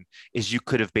done is you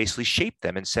could have basically shaped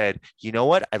them and said, you know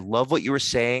what? I love what you were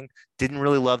saying. Didn't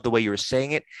really love the way you were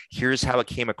saying it. Here's how it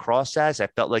came across as. I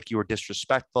felt like you were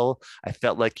disrespectful. I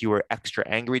felt like you were extra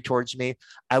angry towards me.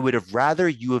 I would have rather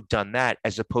you have done that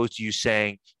as opposed to you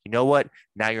saying, you know what?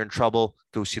 Now you're in trouble.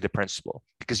 Go see the principal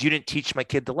because you didn't teach my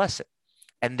kid the lesson.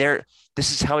 And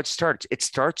this is how it starts. It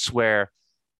starts when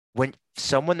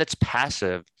someone that's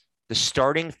passive, the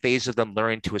starting phase of them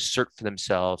learning to assert for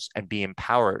themselves and be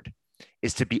empowered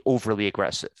is to be overly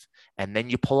aggressive. And then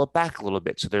you pull it back a little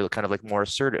bit. So they're kind of more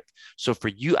assertive. So for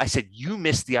you, I said, you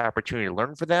missed the opportunity to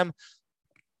learn for them.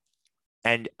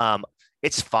 And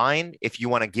it's fine if you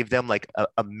want to give them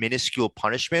a minuscule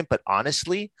punishment. But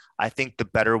honestly, I think the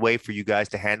better way for you guys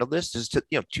to handle this is to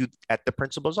at the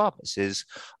principal's office is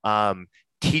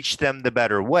teach them the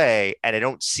better way. And I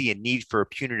don't see a need for a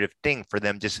punitive thing for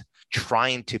them just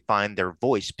trying to find their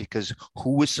voice because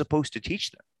who was supposed to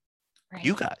teach them? Right.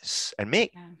 You guys and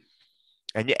me.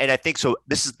 Yeah. And I think so.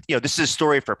 This is a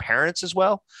story for parents as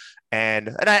well. And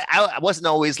I wasn't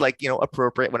always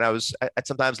appropriate when I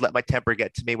sometimes let my temper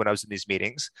get to me when I was in these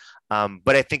meetings.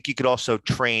 But I think you could also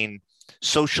train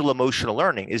social emotional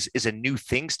learning is a new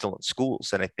thing still in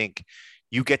schools. And I think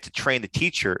you get to train the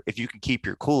teacher if you can keep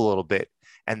your cool a little bit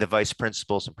and the vice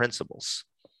principals and principals.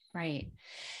 Right.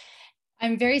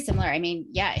 I'm very similar. I mean,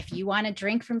 yeah, if you want a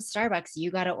drink from Starbucks, you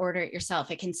got to order it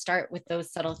yourself. It can start with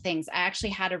those subtle things. I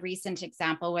actually had a recent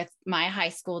example with my high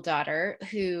school daughter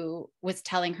who was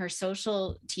telling her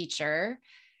social teacher,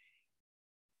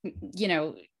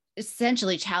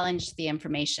 essentially challenged the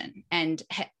information and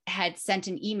had sent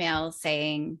an email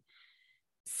saying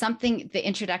the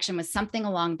introduction was something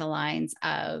along the lines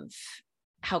of,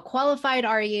 how qualified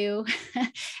are you?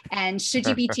 And should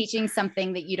you be teaching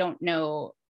something that you don't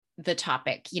know the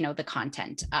topic, the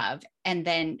content of? And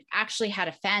then actually had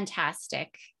a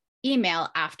fantastic email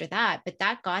after that, but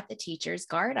that got the teacher's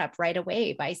guard up right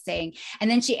away by saying, and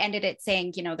then she ended it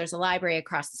saying, there's a library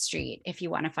across the street if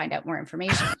you want to find out more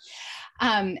information.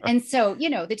 And so,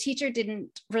 the teacher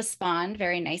didn't respond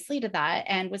very nicely to that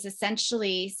and was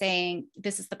essentially saying,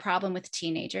 this is the problem with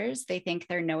teenagers. They think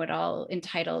they're know-it-all,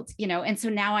 entitled, and so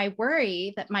now I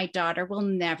worry that my daughter will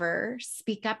never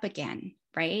speak up again,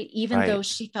 right? Even though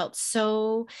she felt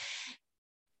so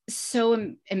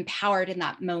empowered in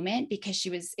that moment because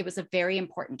it was a very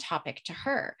important topic to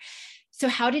her. So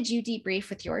how did you debrief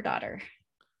with your daughter?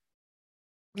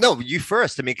 No, you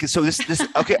first. I mean, so this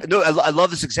okay. No, I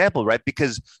love this example, right?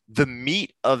 Because the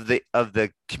meat of the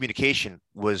communication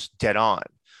was dead on,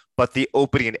 but the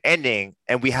opening and ending,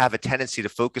 and we have a tendency to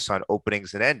focus on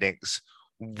openings and endings,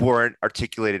 weren't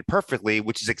articulated perfectly,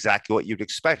 which is exactly what you'd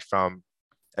expect from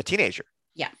a teenager.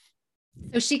 Yeah.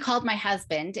 So she called my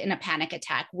husband in a panic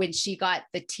attack when she got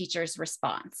the teacher's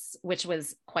response, which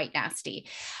was quite nasty.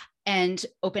 And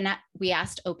we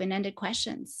asked open-ended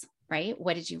questions. right?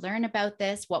 What did you learn about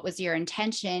this? What was your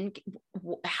intention?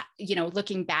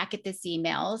 Looking back at this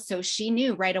email. So she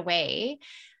knew right away,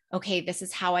 okay, this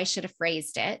is how I should have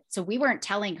phrased it. So we weren't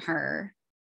telling her,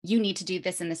 you need to do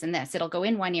this and this and this. It'll go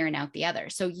in one ear and out the other.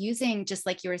 So using, just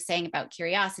like you were saying about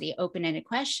curiosity, open-ended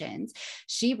questions,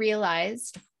 she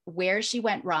realized where she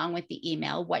went wrong with the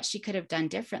email, what she could have done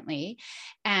differently.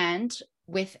 And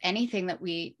with anything that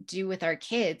we do with our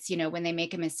kids, when they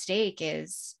make a mistake,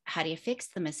 is how do you fix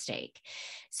the mistake?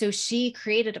 So she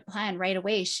created a plan right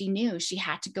away. She knew she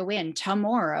had to go in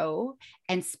tomorrow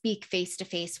and speak face to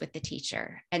face with the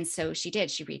teacher. And so she did.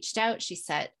 She reached out, she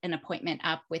set an appointment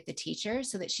up with the teacher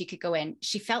so that she could go in.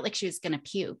 She felt like she was going to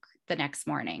puke the next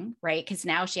morning, right? Because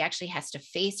now she actually has to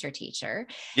face her teacher.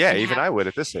 Yeah, even I would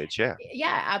at this age. Yeah.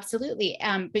 Yeah, absolutely.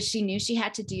 But she knew she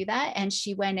had to do that. And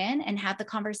she went in and had the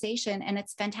conversation, and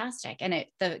it's fantastic. And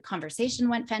the conversation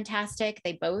went fantastic.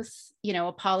 They both,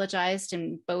 apologized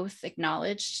and both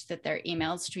acknowledged that their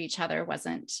emails to each other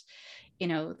wasn't,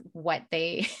 what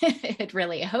they had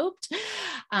really hoped.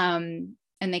 And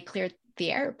they cleared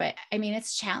the air. But I mean,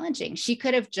 it's challenging. She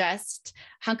could have just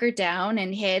hunkered down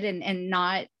and hid and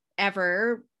not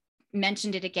ever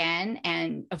mentioned it again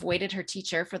and avoided her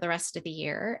teacher for the rest of the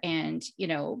year. And,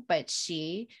 but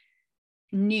she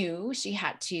knew she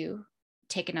had to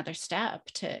take another step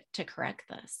to correct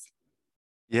this.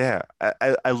 Yeah,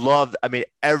 I love,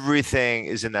 everything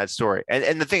is in that story.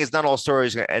 And the thing is, not all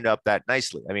stories are going to end up that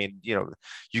nicely. I mean,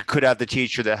 you could have the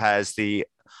teacher that has the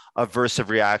aversive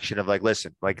reaction of like,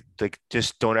 listen, like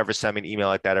just don't ever send me an email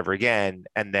like that ever again.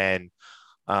 And then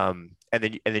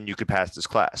you could pass this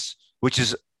class, which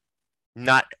is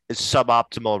not a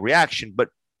suboptimal reaction, but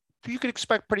you could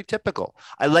expect pretty typical.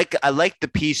 I like the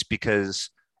piece because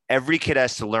every kid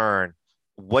has to learn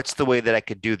what's the way that I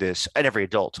could do this, and every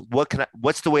adult,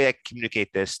 what's the way I can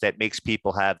communicate this that makes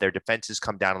people have their defenses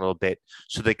come down a little bit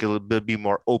so they can be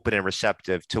more open and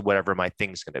receptive to whatever my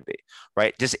thing's going to be,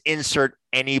 right? Just insert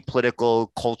any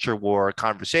political culture war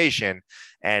conversation,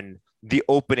 and the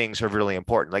openings are really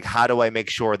important. Like, how do I make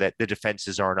sure that the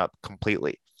defenses aren't up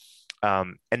completely?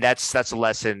 And that's a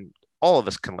lesson all of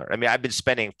us can learn. I mean, I've been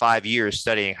spending 5 years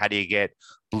studying how do you get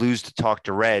Blues to talk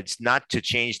to Reds, not to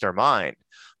change their mind,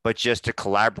 but just to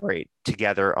collaborate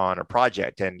together on a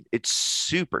project. And it's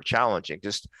super challenging.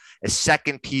 Just a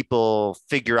second people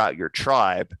figure out your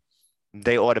tribe,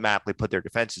 they automatically put their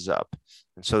defenses up.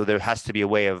 And so there has to be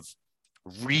a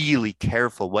really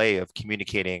careful way of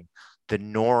communicating the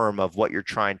norm of what you're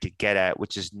trying to get at,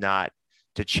 which is not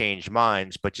to change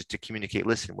minds, but just to communicate,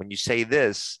 listen, when you say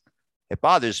this, it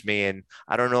bothers me. And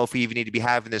I don't know if we even need to be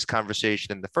having this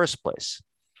conversation in the first place.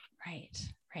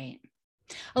 Right.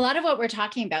 A lot of what we're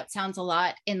talking about sounds a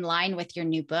lot in line with your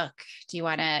new book. Do you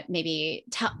want to maybe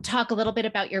talk a little bit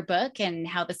about your book and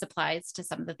how this applies to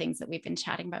some of the things that we've been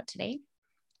chatting about today?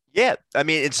 Yeah. I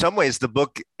mean, in some ways, the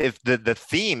book, if the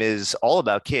theme is all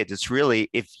about kids, it's really,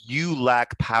 if you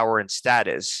lack power and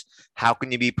status, how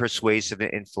can you be persuasive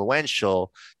and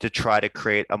influential to try to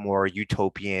create a more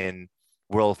utopian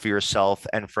world for yourself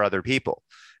and for other people?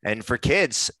 And for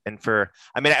kids,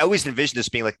 I always envisioned this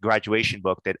being like a graduation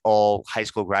book that all high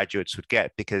school graduates would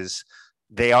get, because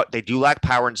they do lack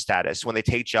power and status. When they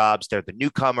take jobs, they're the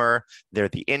newcomer, they're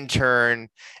the intern.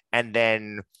 And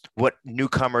then what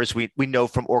newcomers, we know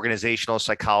from organizational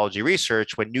psychology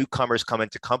research, when newcomers come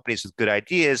into companies with good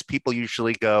ideas, people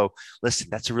usually go, listen,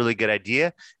 that's a really good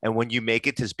idea. And when you make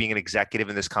it to being an executive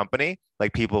in this company,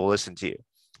 like, people will listen to you.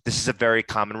 This is a very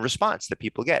common response that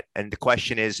people get. And the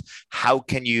question is, how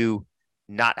can you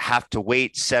not have to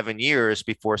wait 7 years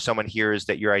before someone hears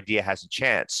that your idea has a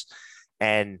chance?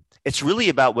 And it's really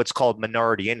about what's called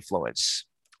minority influence.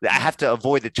 I have to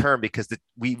avoid the term because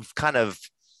we've kind of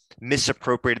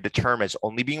misappropriated the term as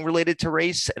only being related to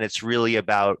race. And it's really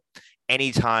about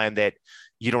any time that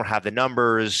you don't have the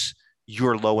numbers,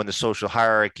 you're low in the social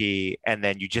hierarchy, and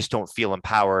then you just don't feel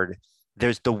empowered.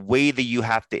 There's the way that you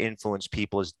have to influence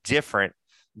people is different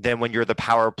than when you're the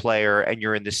power player and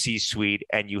you're in the C-suite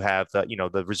and you have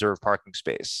the reserved parking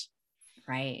space.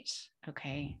 Right.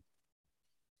 Okay.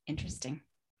 Interesting.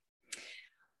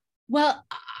 Well,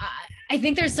 I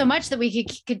think there's so much that we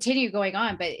could continue going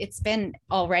on, but it's been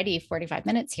already 45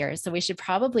 minutes here. So we should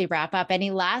probably wrap up. Any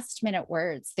last minute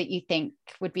words that you think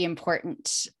would be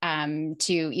important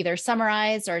to either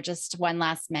summarize or just one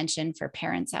last mention for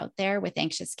parents out there with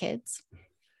anxious kids?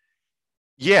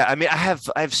 Yeah, I mean, I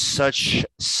have such,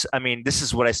 this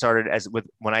is what I started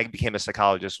when I became a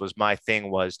psychologist. Was my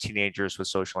thing was teenagers with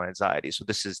social anxiety. So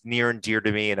this is near and dear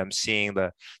to me, and I'm seeing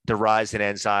the rise in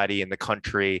anxiety in the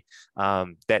country,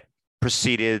 that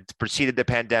preceded the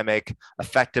pandemic,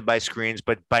 affected by screens,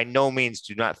 but by no means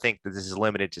do not think that this is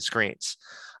limited to screens.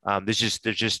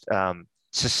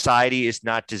 Society is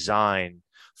not designed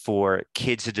for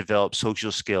kids to develop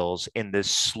social skills in this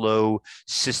slow,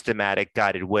 systematic,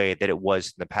 guided way that it was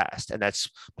in the past. And that's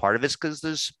part of it because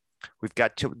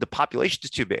the population is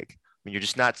too big. I mean, you're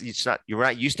not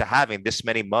used to having this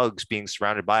many mugs being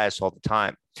surrounded by us all the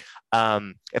time.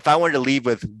 If I wanted to leave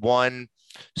with one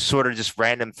sort of just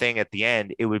random thing at the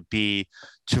end, it would be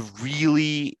to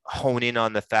really hone in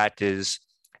on the fact is,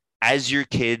 as your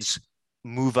kids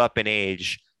move up in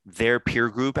age, their peer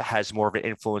group has more of an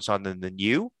influence on them than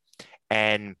you.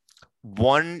 And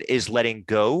one is letting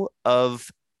go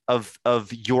of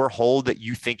your hold that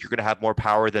you think you're going to have more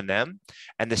power than them.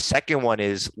 And the second one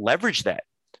is leverage that.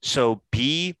 So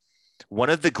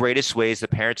one of the greatest ways that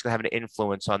parents can have an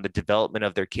influence on the development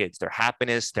of their kids, their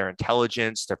happiness, their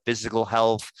intelligence, their physical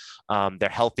health, their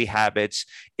healthy habits,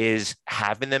 is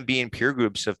having them be in peer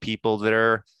groups of people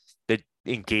that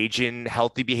engage in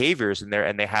healthy behaviors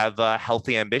and they have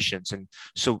healthy ambitions. And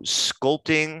so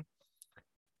sculpting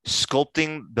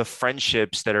the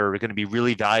friendships that are going to be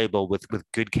really valuable with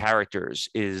good characters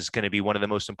is going to be one of the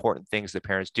most important things that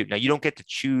parents do. Now, you don't get to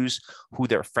choose who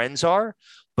their friends are,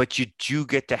 but you do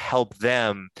get to help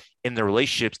them in the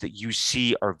relationships that you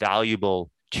see are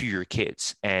valuable to your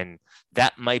kids. And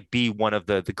that might be one of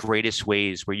the greatest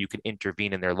ways where you can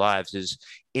intervene in their lives, is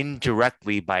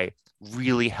indirectly by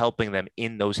really helping them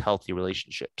in those healthy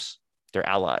relationships. They're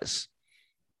allies.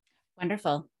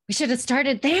 Wonderful. We should have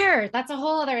started there. That's a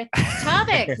whole other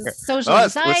topic. Social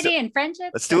anxiety and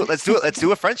friendships. Let's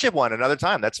do a friendship one another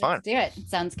time. That's fine. Let's do it.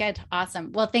 Sounds good.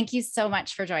 Awesome. Well, thank you so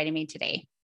much for joining me today.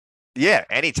 Yeah,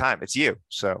 anytime. It's you.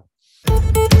 So.